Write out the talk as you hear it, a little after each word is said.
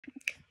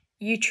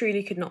You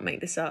truly could not make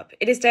this up.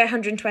 It is day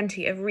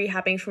 120 of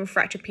rehabbing from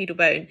fractured pedal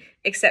bone,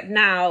 except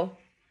now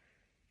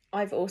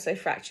I've also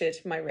fractured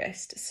my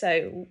wrist.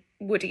 So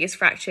Woody is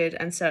fractured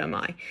and so am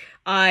I.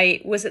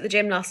 I was at the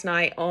gym last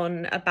night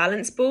on a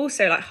balance ball,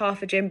 so like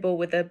half a gym ball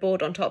with a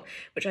board on top,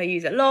 which I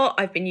use a lot.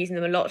 I've been using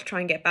them a lot to try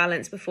and get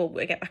balance before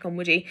we get back on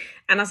Woody.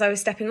 And as I was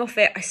stepping off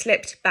it, I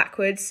slipped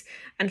backwards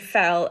and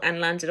fell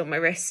and landed on my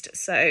wrist.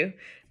 So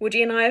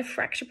Woody and I are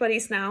fracture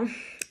buddies now.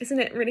 Isn't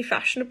it really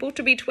fashionable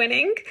to be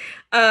twinning?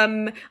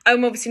 I'm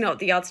obviously not at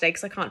the yard today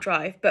because I can't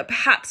drive, but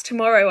perhaps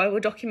tomorrow I will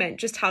document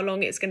just how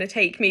long it's going to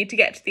take me to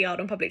get to the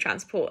yard on public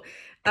transport.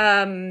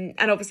 And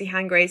obviously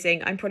hand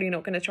grazing, I'm probably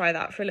not going to try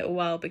that for a little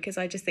while because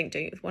I just think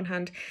doing it with one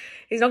hand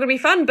is not going to be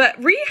fun. But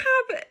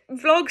rehab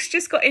vlogs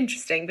just got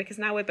interesting because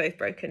now we're both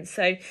broken.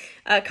 So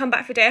come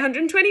back for day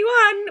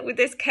 121 with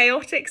this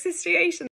chaotic situation.